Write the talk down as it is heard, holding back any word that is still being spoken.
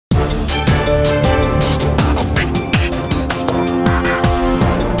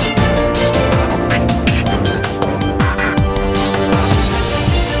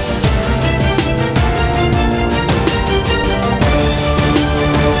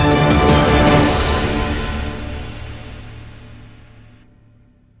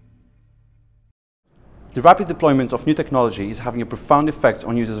The rapid deployment of new technology is having a profound effect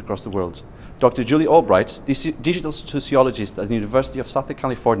on users across the world. Dr. Julie Albright, digital sociologist at the University of Southern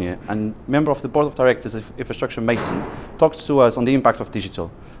California and member of the board of directors of Infrastructure Mason, talks to us on the impact of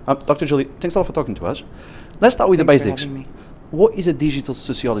digital. Dr. Julie, thanks a lot for talking to us. Let's start with the basics. What is a digital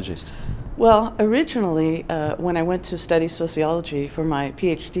sociologist? Well, originally, when I went to study sociology for my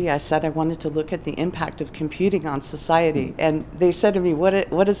PhD, I said I wanted to look at the impact of computing on society. And they said to me,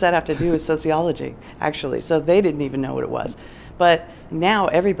 what does that have to do with sociology, actually? So they didn't even know what it was. But now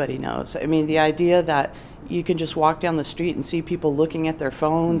everybody knows. I mean, the idea that you can just walk down the street and see people looking at their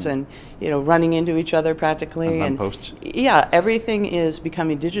phones and, you know, running into each other practically. And posts. Yeah, everything is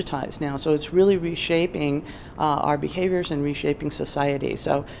becoming digitized now. So it's really reshaping our behaviors and reshaping society.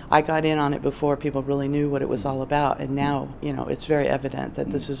 So I got in on it before people really knew what it was all about. And now, you know, it's very evident that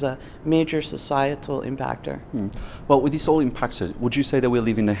this is a major societal impactor. Well, with this all impacted, would you say that we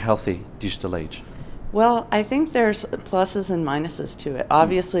live in a healthy digital age? Well, I think there's pluses and minuses to it.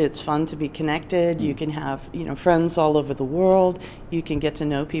 Obviously, it's fun to be connected. You can have, you know, friends all over the world. You can get to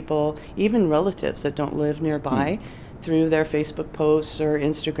know people, even relatives that don't live nearby, through their Facebook posts or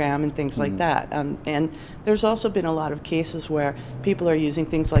Instagram and things like that. And there's also been a lot of cases where people are using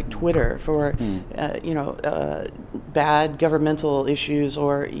things like Twitter for, you know, bad governmental issues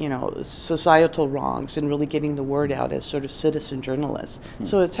or, you know, societal wrongs and really getting the word out as sort of citizen journalists.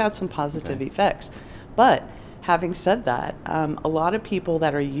 So it's had some positive effects. But having said that, a lot of people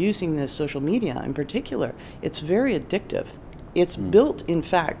that are using this social media in particular, it's very addictive. It's built, in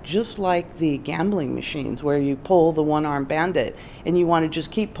fact, just like the gambling machines where you pull the one-armed bandit and you want to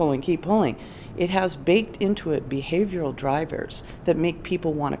just keep pulling, keep pulling. It has baked into it behavioral drivers that make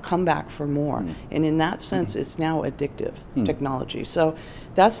people want to come back for more. And in that sense, it's now addictive technology. So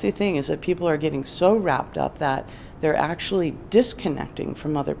that's the thing, is that people are getting so wrapped up that they're actually disconnecting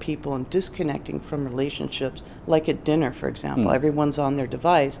from other people and disconnecting from relationships, like at dinner, for example. Everyone's on their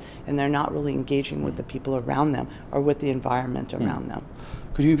device and they're not really engaging with the people around them or with the environment around them.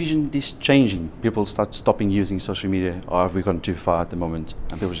 Could you envision this changing? People start stopping using social media, or have we gone too far at the moment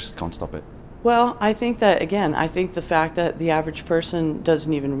and people just can't stop it? Well, I think that, again, I think the fact that the average person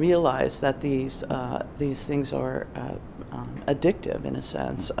doesn't even realize that these things are addictive in a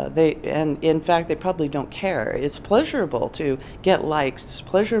sense. And in fact, they probably don't care. It's pleasurable to get likes. It's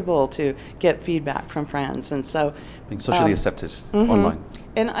pleasurable to get feedback from friends. And so being socially accepted online.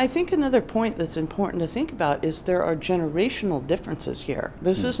 And I think another point that's important to think about is there are generational differences here.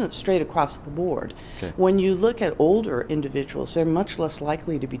 This isn't straight across the board. When you look at older individuals, they're much less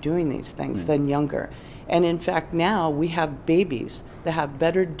likely to be doing these things than younger. And in fact, now we have babies that have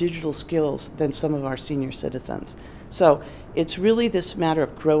better digital skills than some of our senior citizens. So it's really this matter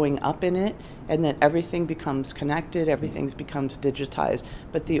of growing up in it, and that everything becomes connected, everything becomes digitized.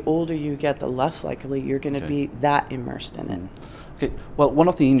 But the older you get, the less likely you're going to be that immersed in it. Okay. Well, one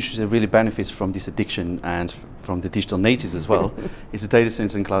of the industries that really benefits from this addiction and from the digital natives as well is the data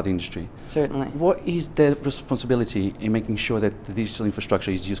center and cloud industry. Certainly. What is their responsibility in making sure that the digital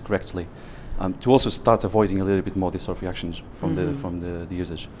infrastructure is used correctly? To also start avoiding a little bit more these sort of reactions from the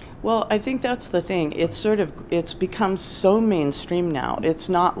users? Well, I think that's the thing. It's become so mainstream now. It's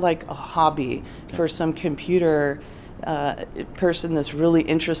not like a hobby for some computer person that's really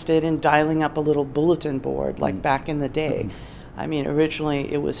interested in dialing up a little bulletin board like back in the day. I mean,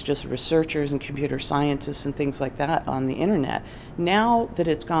 originally it was just researchers and computer scientists and things like that on the internet. Now that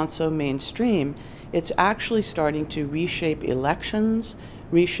it's gone so mainstream, it's actually starting to reshape elections,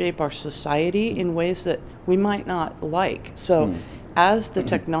 reshape our society in ways that we might not like. So as the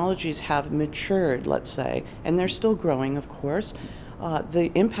technologies have matured, let's say, and they're still growing, of course, the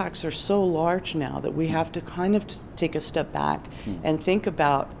impacts are so large now that we have to kind of take a step back and think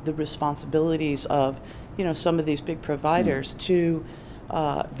about the responsibilities of, you know, some of these big providers to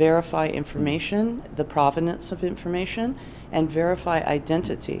verify information, the provenance of information, and verify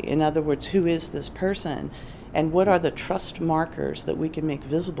identity. In other words, who is this person? And what are the trust markers that we can make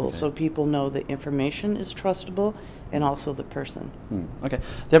visible so people know the information is trustable and also the person? Okay,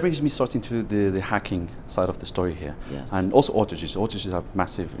 that brings me sort into the hacking side of the story here. Yes. And also outages. Outages are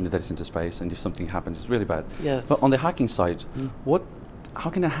massive in the data center space, and if something happens, it's really bad. Yes. But on the hacking side, how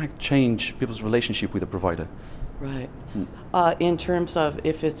can a hack change people's relationship with the provider? Right. In terms of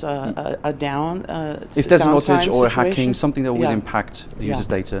if it's a down, if there's an outage or a situation? hacking, something that will impact the user's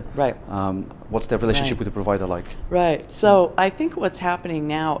data. Right. What's their relationship with the provider like? Right. So I think what's happening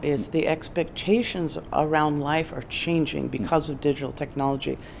now is the expectations around life are changing because of digital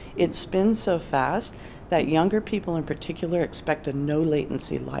technology. It spins so fast that younger people in particular expect a no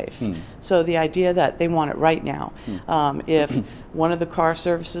latency life. So the idea that they want it right now. If one of the car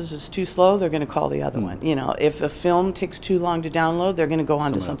services is too slow, they're going to call the other one. You know, if a film takes too long to download, they're going to go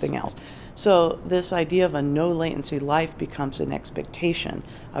on to something else. So this idea of a no latency life becomes an expectation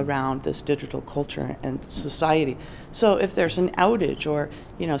around this digital culture and society. So if there's an outage, or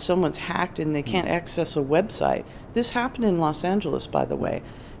you know, someone's hacked and they can't access a website. This happened in Los Angeles, by the way.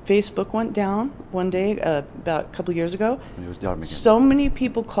 Facebook went down one day about a couple of years ago. And it was down again. So many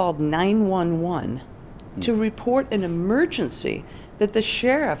people called 911 to report an emergency that the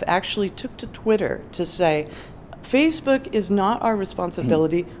sheriff actually took to Twitter to say, Facebook is not our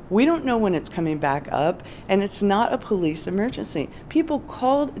responsibility. We don't know when it's coming back up, and it's not a police emergency. People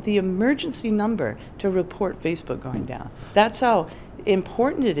called the emergency number to report Facebook going down. That's how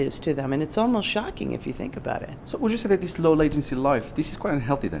important it is to them, and it's almost shocking if you think about it. So would you say that this low latency life, this is quite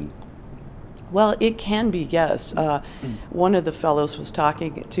unhealthy then? Well, it can be, yes. One of the fellows was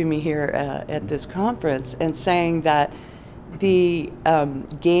talking to me here at this conference and saying that the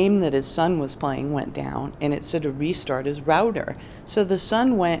game that his son was playing went down, and it said to restart his router. So the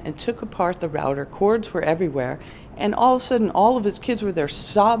son went and took apart the router, cords were everywhere, and all of a sudden all of his kids were there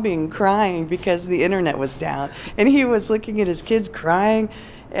sobbing, crying because the internet was down. And he was looking at his kids crying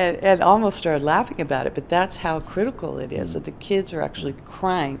and almost started laughing about it. But that's how critical it is, that the kids are actually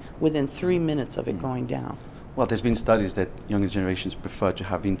crying within 3 minutes of it going down. Well, there's been studies that younger generations prefer to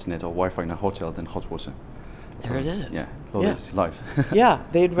have internet or Wi-Fi in a hotel than hot water. There it is. Yeah, low latency life. Yeah,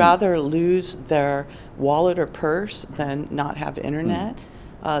 they'd rather lose their wallet or purse than not have internet.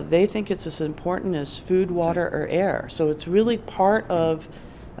 They think it's as important as food, water, or air. So it's really part of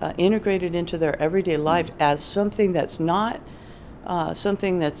integrated into their everyday life as something that's not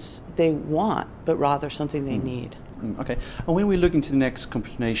something that's they want, but rather something they need. Okay, and when we look into the next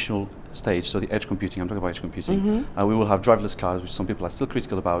computational stage, so the edge computing, I'm talking about edge computing, we will have driverless cars, which some people are still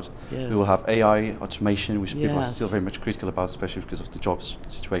critical about. Yes. We will have AI, automation, which people are Yes. still very much critical about, especially because of the jobs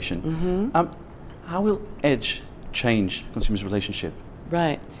situation. How will edge change consumers' relationship?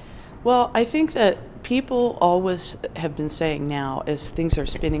 Right. Well, I think that people always have been saying now, as things are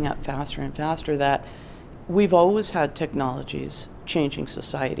spinning up faster and faster, that we've always had technologies changing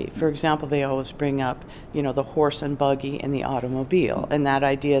society. For example, they always bring up, you know, the horse and buggy and the automobile, and that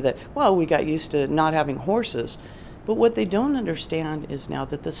idea that, well, we got used to not having horses. But what they don't understand is now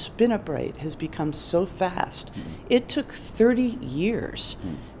that the spin-up rate has become so fast. It took 30 years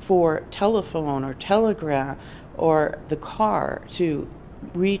for telephone or telegraph or the car to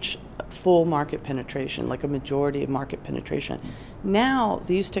reach full market penetration, like a majority of market penetration. Now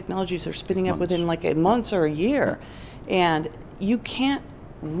these technologies are spinning up within like a month or a year, and you can't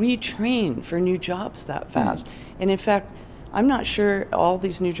retrain for new jobs that fast. And in fact, I'm not sure all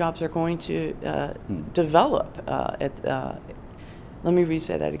these new jobs are going to develop let me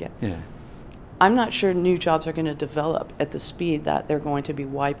re-say that again. Yeah. I'm not sure new jobs are going to develop at the speed that they're going to be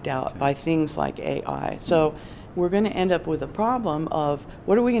wiped out by things like AI. So we're going to end up with a problem of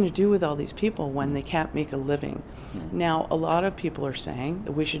what are we going to do with all these people when they can't make a living? Now, a lot of people are saying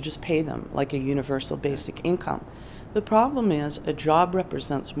that we should just pay them like a universal basic income. The problem is a job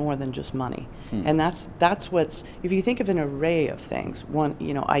represents more than just money. And that's what's, if you think of an array of things, one,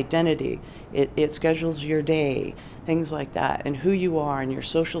 you know, identity, it schedules your day, things like that, and who you are and your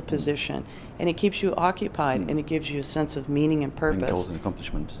social position, and it keeps you occupied and it gives you a sense of meaning and purpose. And goals and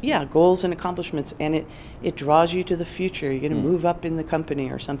accomplishments. Yeah, goals and accomplishments, and it draws you to the future. You're going to move up in the company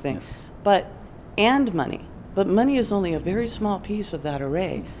or something. And money. But money is only a very small piece of that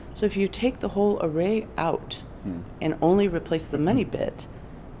array. So if you take the whole array out and only replace the money bit,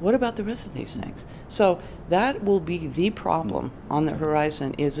 what about the rest of these things? So that will be the problem on the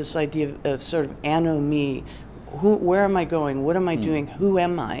horizon, is this idea of sort of ano-me. Where am I going? What am I doing? Who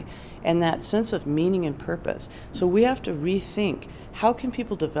am I? And that sense of meaning and purpose. So we have to rethink, how can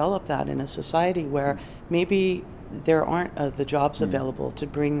people develop that in a society where maybe there aren't the jobs available to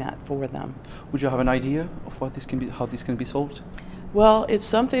bring that for them? Would you have an idea of what this can be, how this can be solved? Well, it's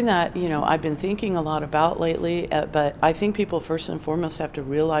something that, you know, I've been thinking a lot about lately, but I think people first and foremost have to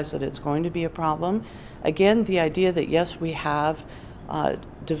realize that it's going to be a problem. Again, the idea that yes, we have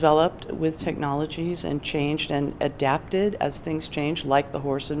developed with technologies and changed and adapted as things change, like the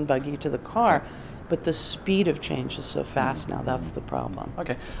horse and buggy to the car, but the speed of change is so fast now. That's the problem.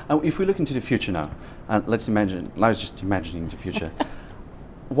 Okay, if we look into the future now, and let's just imagining the future,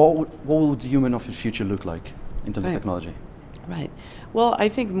 what would the human of the future look like in terms of technology? Right. Well, I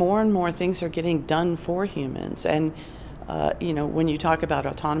think more and more things are getting done for humans. And, you know, when you talk about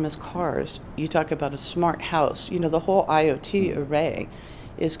autonomous cars, you talk about a smart house, you know, the whole IoT array.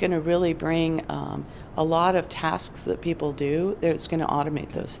 is going to really bring a lot of tasks that people do. It's going to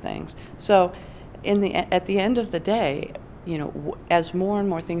automate those things. So at the end of the day, you know, as more and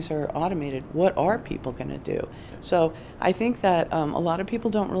more things are automated, what are people going to do? So I think that a lot of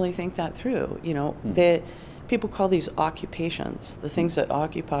people don't really think that through. You know, people call these occupations, the things that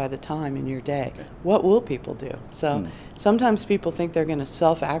occupy the time in your day. Okay. What will people do? So sometimes people think they're going to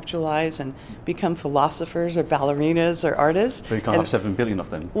self-actualize and become philosophers or ballerinas or artists. So you can't have 7 billion of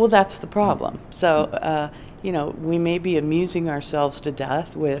them. Well, that's the problem. So, you know, we may be amusing ourselves to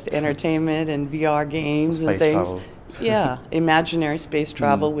death with entertainment and VR games Space and things. travel. Yeah, imaginary space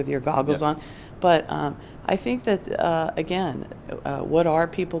travel with your goggles on. But I think that, again, what are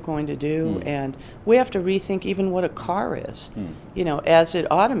people going to do? And we have to rethink even what a car is. You know, as it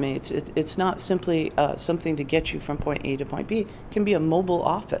automates, it's not simply something to get you from point A to point B. It can be a mobile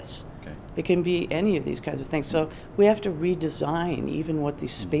office. Okay. It can be any of these kinds of things. So we have to redesign even what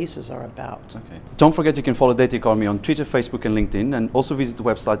these spaces are about. Okay. Don't forget you can follow Data Economy on Twitter, Facebook and LinkedIn, and also visit the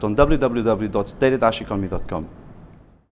website on www.data-economy.com.